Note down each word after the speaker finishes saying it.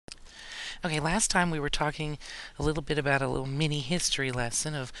Okay, last time we were talking a little bit about a little mini history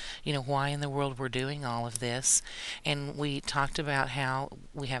lesson of, why in the world we're doing all of this. And we talked about how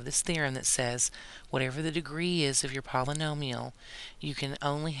we have this theorem that says whatever the degree is of your polynomial, you can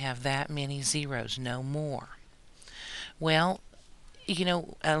only have that many zeros, no more. Well,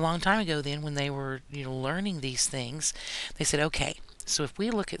 a long time ago then when they were, learning these things, they said, okay, so if we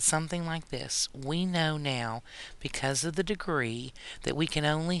look at something like this, we know now because of the degree that we can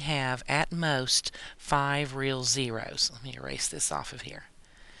only have at most 5 real zeros. Let me erase this off of here.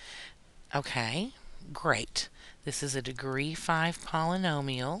 Okay, great. This is a degree 5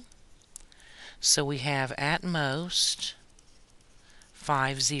 polynomial. So we have at most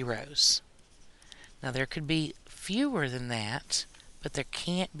 5 zeros. Now there could be fewer than that, but there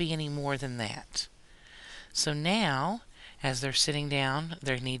can't be any more than that. So now, as they're sitting down,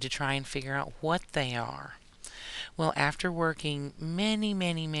 they need to try and figure out what they are. Well, after working many,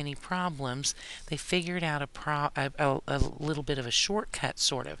 many, many problems, they figured out a little bit of a shortcut,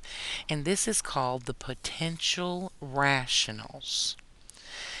 sort of. And this is called the potential rationals.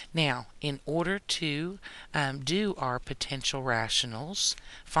 Now, in order to do our potential rationals,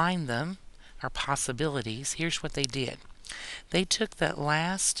 find them, our possibilities, here's what they did. They took that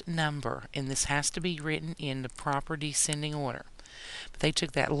last number, and this has to be written in the proper descending order. But they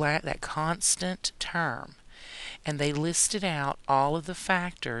took that constant term, and they listed out all of the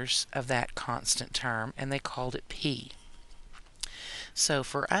factors of that constant term, and they called it p. So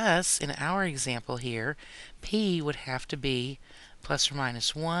for us, in our example here, p would have to be plus or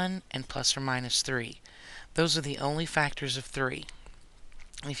minus 1 and plus or minus 3. Those are the only factors of 3.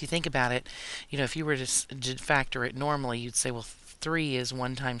 If you think about it, if you were to factor it normally, you'd say, well, 3 is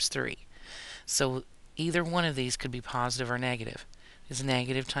 1 times 3. So either one of these could be positive or negative, because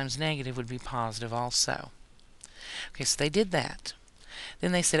negative times negative would be positive also. Okay, so they did that.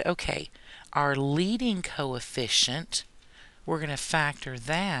 Then they said, okay, our leading coefficient, we're going to factor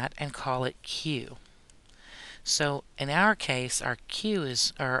that and call it q. So in our case, our q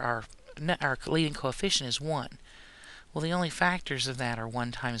is, or our leading coefficient is 1. Well, the only factors of that are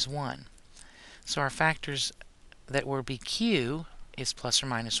 1 times 1. So our factors that will be q is plus or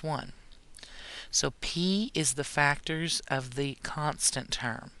minus 1. So p is the factors of the constant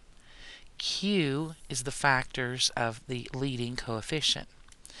term. Q is the factors of the leading coefficient.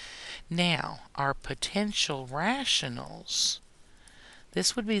 Now, our potential rationals,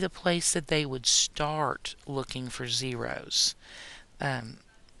 this would be the place that they would start looking for zeros.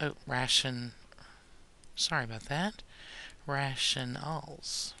 Sorry about that.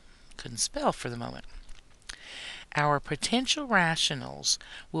 Rationals. Couldn't spell for the moment. Our potential rationals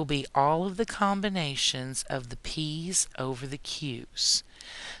will be all of the combinations of the p's over the q's.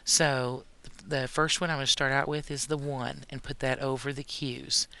 So the first one I'm going to start out with is the 1 and put that over the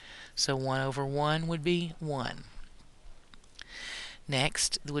q's. So 1 over 1 would be 1.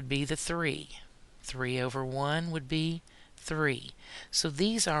 Next would be the 3. 3 over 1 would be 3. So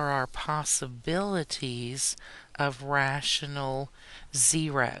these are our possibilities of rational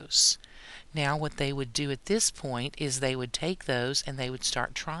zeros. Now what they would do at this point is they would take those and they would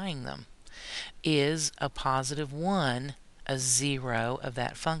start trying them. Is a positive 1 a zero of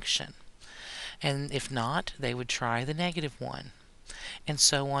that function? And if not, they would try the negative 1. And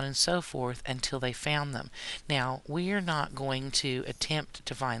so on and so forth until they found them. Now, we are not going to attempt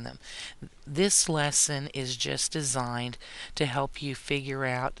to find them. This lesson is just designed to help you figure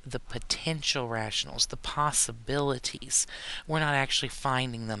out the potential rationals, the possibilities. We're not actually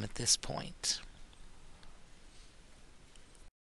finding them at this point.